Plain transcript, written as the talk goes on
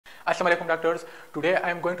Assalamu alaikum doctors. Today I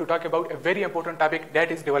am going to talk about a very important topic, that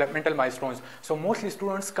is developmental milestones. So mostly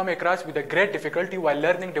students come across with a great difficulty while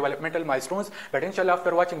learning developmental milestones, but inshallah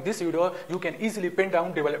after watching this video you can easily pin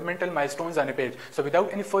down developmental milestones on a page. So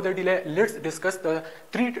without any further delay, let's discuss the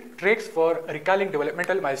 3 tricks for recalling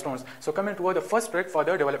developmental milestones. So coming toward the first trick for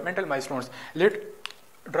the developmental milestones, let's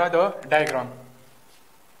draw the diagram.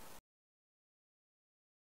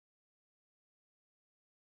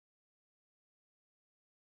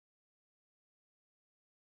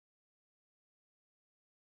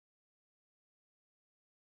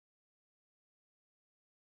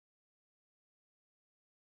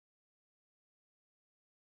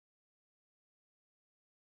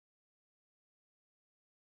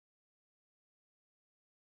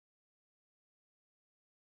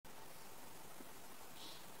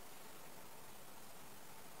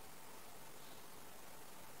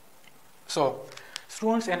 So,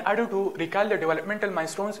 students, in order to recall the developmental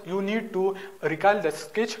milestones, you need to recall the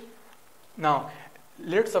sketch. Now,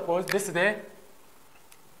 let's suppose this is a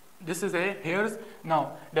hairs.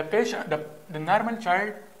 Now, the patient, the normal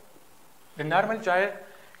child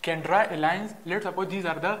can draw a line. Let's suppose these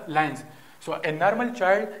are the lines. So, a normal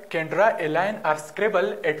child can draw a line or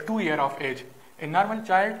scribble at 2 years of age. A normal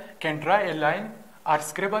child can draw a line or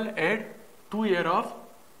scribble at 2 years of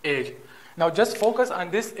age. Now just focus on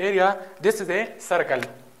this area. This is a circle.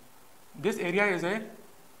 This area is a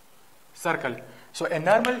circle. So a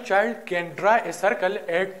normal child can draw a circle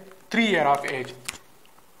at 3 years of age.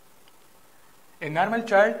 A normal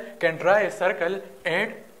child can draw a circle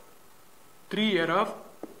at 3 years of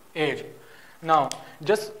age. Now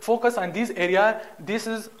just focus on this area. This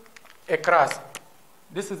is a cross.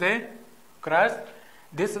 This is a cross.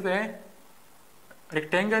 This is a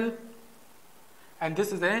rectangle. And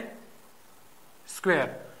this is a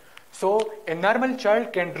square. So a normal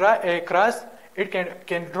child can draw a cross, it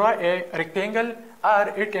can draw a rectangle, or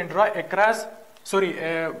it can draw a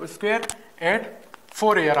square at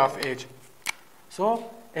 4 years of age.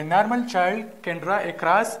 So a normal child can draw a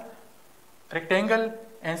cross, rectangle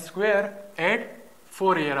and square at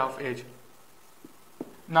 4 years of age.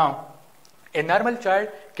 Now a normal child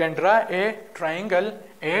can draw a triangle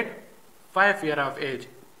at 5 years of age,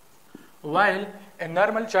 while a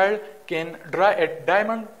normal child can draw a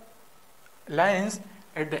diamond lines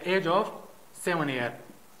at the age of 7 years.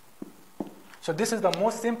 So this is the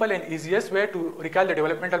most simple and easiest way to recall the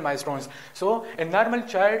developmental milestones. So a normal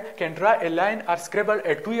child can draw a line or scribble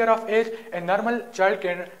at 2 years of age. A normal child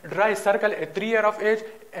can draw a circle at 3 years of age.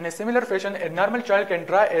 In a similar fashion, a normal child can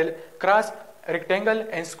draw a cross, rectangle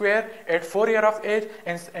and square at 4 years of age,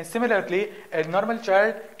 and similarly a normal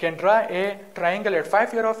child can draw a triangle at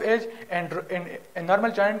 5 years of age, and a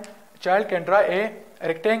normal child can draw a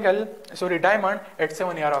diamond at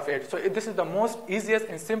 7 years of age. So this is the most easiest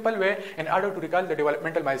and simple way in order to recall the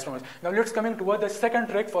developmental milestones. Now let's coming toward the second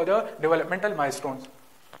trick for the developmental milestones.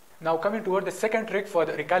 Now coming toward the second trick for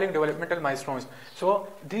the recalling developmental milestones. So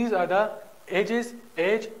these are the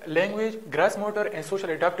age, language, gross motor and social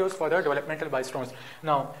adaptives for the developmental milestones.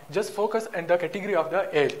 Now just focus on the category of the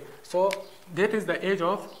age. So that is the age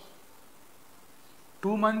of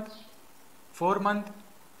 2 months, 4 months,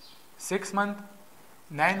 6 months,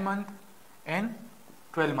 9 months and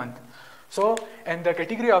 12 months. So in the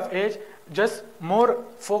category of age, just more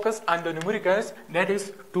focus on the numericals, that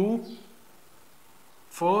is 2,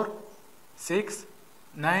 4, 6,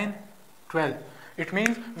 9, 12. It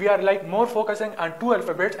means we are like more focusing on 2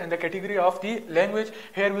 alphabets, and the category of the language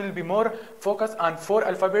here will be more focused on 4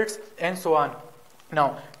 alphabets and so on.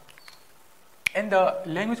 Now in the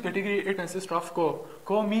language category, it consists of ko.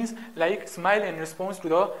 Ko means like smile in response to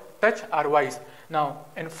the touch or voice. Now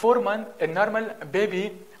in 4 months, a normal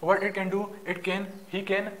baby, what it can do, he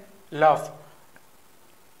can laugh.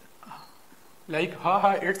 Like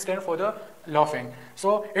ha, it stands for the laughing.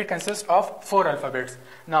 So it consists of 4 alphabets.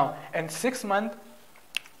 Now in 6 months,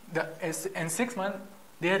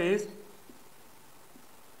 there is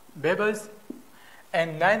babbles,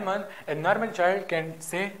 and 9 months a normal child can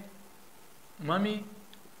say mommy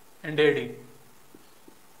and daddy.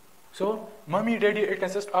 So mommy, daddy, it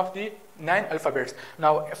consists of the 9 alphabets.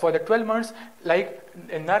 Now for the 12 months, like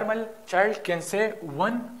a normal child can say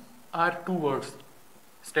 1 or 2 words,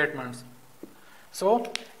 statements.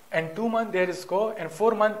 So in 2 months there is go, and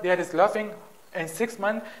 4 months there is laughing, and 6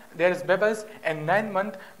 months there is babbles, and 9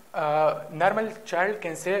 months normal child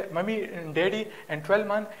can say mommy and daddy, and 12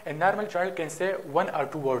 months a normal child can say 1 or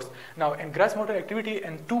 2 words. Now in gross motor activity,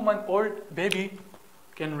 in 2-month-old baby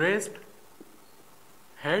can raise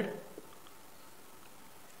head,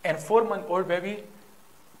 and 4-month-old baby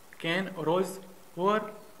can roll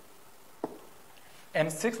over, And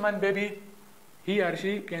 6-month baby, he or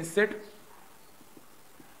she can sit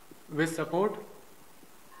with support.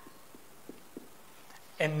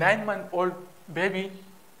 And 9-month-old baby,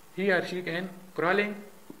 he or she can crawling.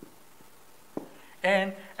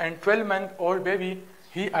 And 12-month-old baby,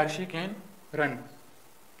 he or she can run.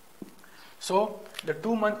 So the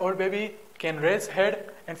 2-month-old baby can raise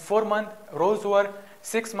head, and 4-month rolls over,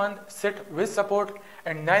 6-month sit with support,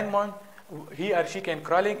 and 9-month he or she can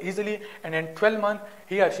crawling easily, and in 12-month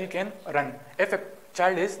he or she can run if a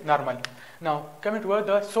child is normal. Now coming toward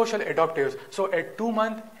the social adaptives. So at 2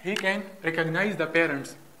 months he can recognize the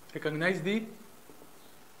parents. Recognize the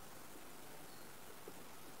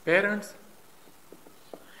parents.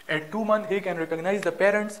 At 2 months he can recognize the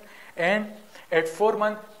parents, and at 4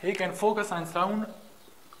 months he can focus on sound.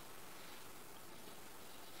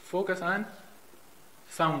 Focus on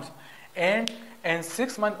sounds. And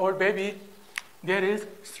 6-month-old baby, there is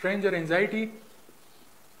stranger anxiety.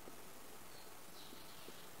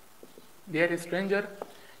 There is stranger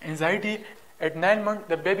anxiety. At 9 months,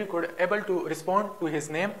 the baby could able to respond to his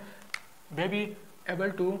name. Baby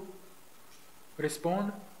able to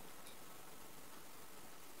respond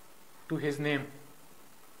to his name.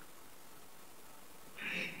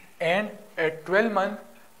 And at 12 months,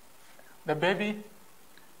 the baby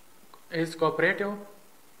is cooperative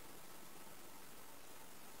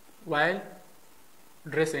while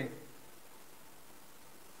dressing.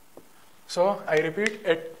 So I repeat,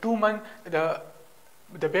 at 2 months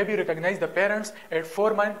the baby recognizes the parents. At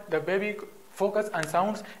 4 months the baby focus on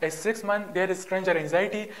sounds. At 6 months there is stranger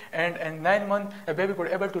anxiety, and in 9 months the baby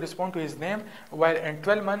could able to respond to his name, while in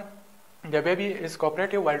 12 months the baby is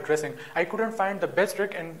cooperative while dressing. I couldn't find the best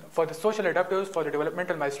trick, and for the social adaptives, for the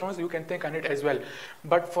developmental milestones, you can think on it as well.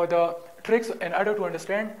 But for the tricks in order to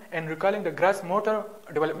understand and recalling the gross motor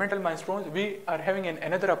developmental milestones, we are having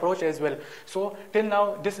another approach as well. So till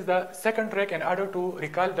now, this is the second trick in order to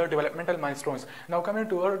recall the developmental milestones. Now coming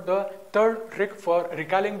toward the third trick for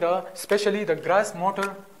recalling especially the gross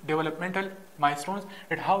motor developmental milestones,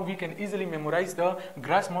 and how we can easily memorize the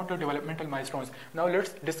gross motor developmental milestones. Now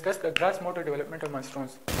let's discuss the gross motor developmental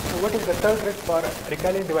milestones. So what is the third trick for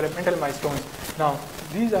recalling developmental milestones? Now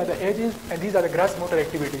these are the ages and these are the gross motor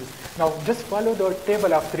activities. Now just follow the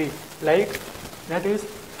table of 3, like that is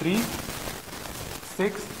 3,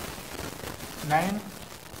 6, 9,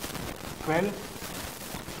 12,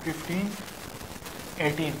 15,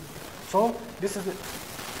 18. So this is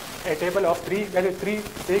a table of 3, that is 3,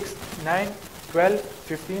 6, 9, 12,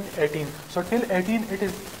 15, 18. So till 18 it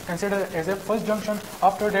is considered as a first junction.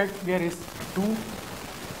 After that there is 2,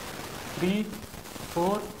 3,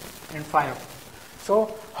 4 and 5.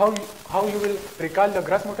 So how you will recall the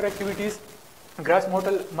gross motor activities, gross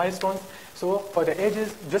motor milestones? So for the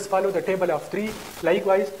ages, just follow the table of 3.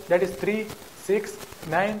 Likewise, that is 3, 6,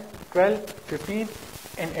 9, 12, 15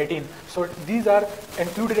 and 18. So these are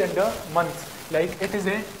included in the months. Like it is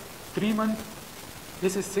a 3 month,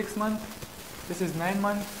 this is 6 month, this is 9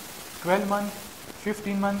 month, 12 month,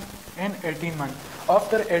 15 month and 18 month.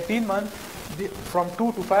 After 18 month, from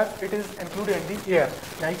 2 to 5 it is included in the year.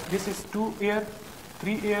 Like this is 2 year,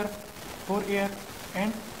 3 year, 4 year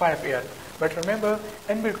and 5 year. But remember,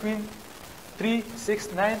 in between 3,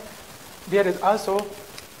 6, 9 there is also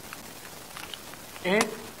 8,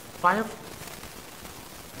 5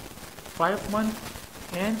 month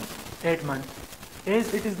and 8 month.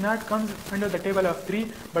 As it is not comes under the table of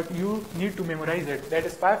 3, but you need to memorize it. That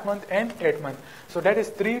is 5 month and 8 month. So that is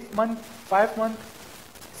 3 month, 5 month,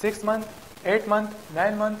 6 month, 8 month,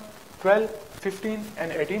 9 month, 12, 15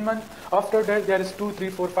 and 18 month. After that there is 2, 3,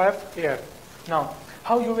 4, 5 year. Now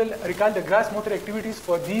how you will recall the gross motor activities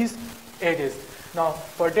for these ages? Now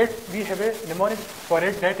for that we have a mnemonic for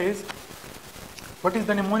it. That is, what is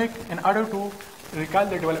the mnemonic in order to recall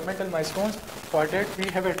the developmental milestones? For that we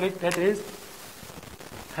have a trick, that is,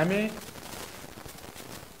 हमें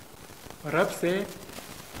रब से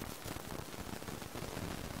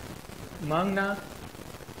मांगना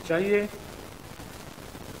चाहिए,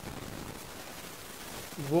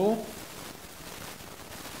 वो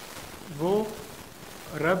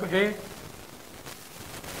रब है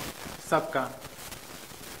सबका.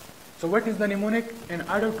 So what is the mnemonic in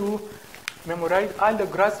order to memorize all the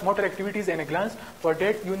gross motor activities in a glance? For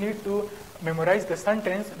that you need to memorize the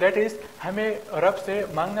sentence, that is, हमें रब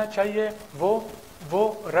से मांगना चाहिए,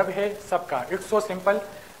 वो रब है सबका. It's so simple.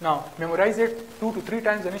 Now memorize it 2 to 3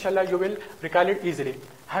 times and inshallah you will recall it easily.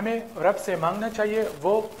 हमें रब से मांगना चाहिए,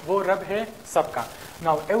 वो रब है सबका.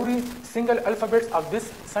 Now every single alphabet of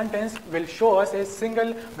this sentence will show us a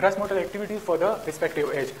single gross motor activity for the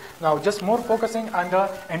respective age. Now just more focusing on the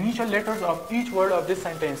initial letters of each word of this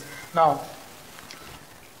sentence. Now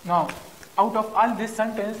Now, out of all this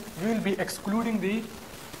sentence, we will be excluding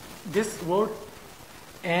this word,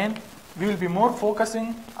 and we will be more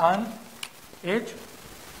focusing on H,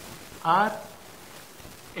 R,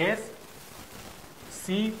 S,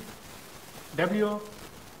 C, W,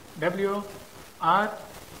 W, R,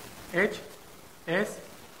 H, S,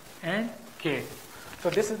 and K. So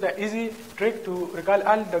this is the easy trick to recall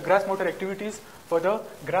all the gross motor activities for the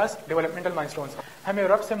gross developmental milestones. हमें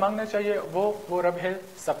रब से मांगना चाहिए वो रब है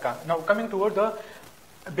सबका. Now coming toward the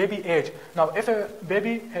baby age. Now if a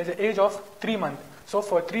baby has an age of 3 months, so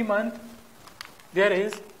for 3 months there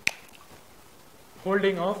is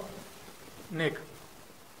holding of neck.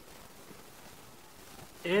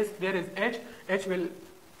 As there is H will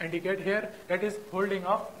indicate here that is holding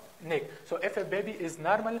of neck. So if a baby is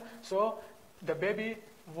normal, so the baby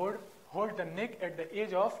would hold the neck at the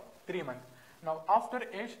age of 3 months. Now after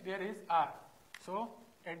H there is R. So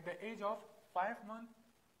at the age of 5 months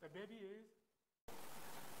the baby is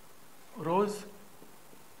rose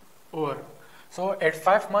over. So at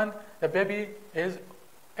 5 months the baby is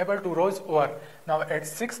able to rose over. Now at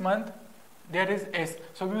 6 months there is S.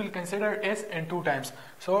 So we will consider S in 2 times.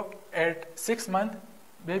 So at 6 months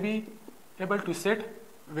baby able to sit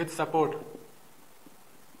with support.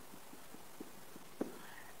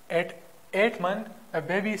 At 8 months a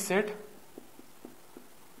baby sit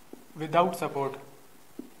without support.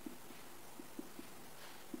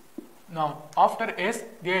 Now after S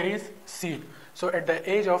there is C. So at the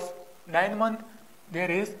age of 9 months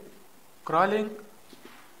there is crawling.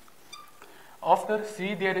 After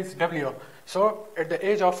C there is W. So at the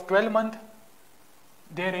age of 12 months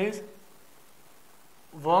there is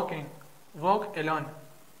walking, walk alone.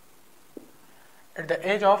 At the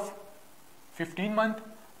age of 15 months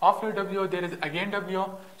after W there is again W.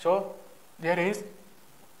 So there is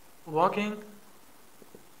walking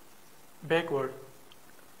backward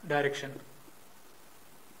direction.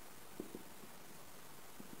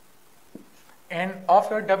 And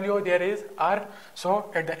after W there is R.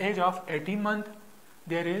 So at the age of 18 months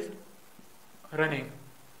there is running.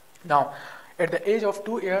 Now at the age of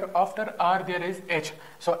 2 years after R there is H.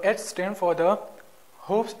 So H stands for the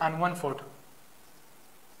hoops on 1 foot.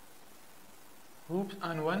 Hoops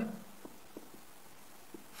on 1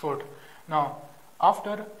 foot. Now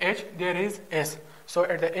after H there is S. So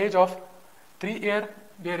at the age of 3 years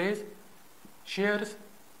there is shears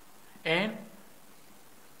and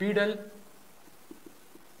pedal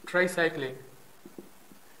tricycling.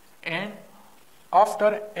 And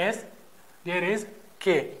after S there is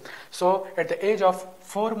K. So at the age of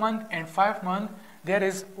 4 months and 5 months there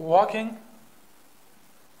is walking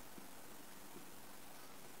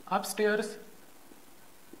upstairs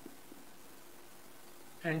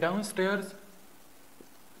and downstairs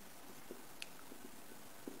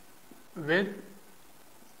with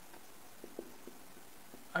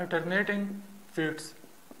alternating feet.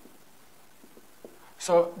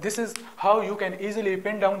 So this is how you can easily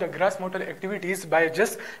pin down the gross motor activities by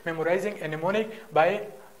just memorizing a mnemonic by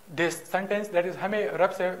this sentence, that is हमें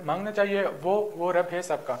रब से मांगना चाहिए वो रब है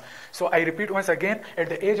सबका. So I repeat once again, at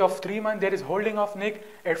the age of 3 months there is holding of neck,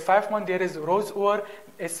 at 5 months there is rose over,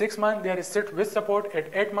 at 6 months there is sit with support,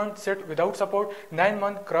 at 8 months sit without support, 9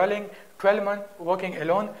 months crawling, 12 months walking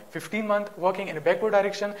alone, 15 months walking in a backward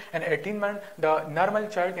direction, and 18 months the normal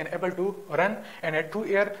child can able to run, and at 2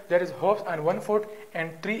 years there is hops on 1 foot,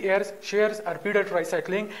 and 3 years shears or pedal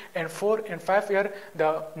tricycling, and 4 and 5 years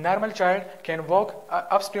the normal child can walk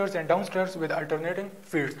upstairs and downstairs with alternating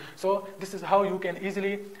feet. So this is how you can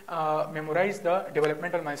easily memorize the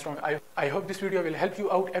developmental milestone. I hope this video will help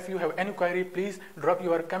you out. If you have any query, please drop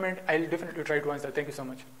your comment. I'll definitely try to answer. Thank you so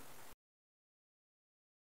much.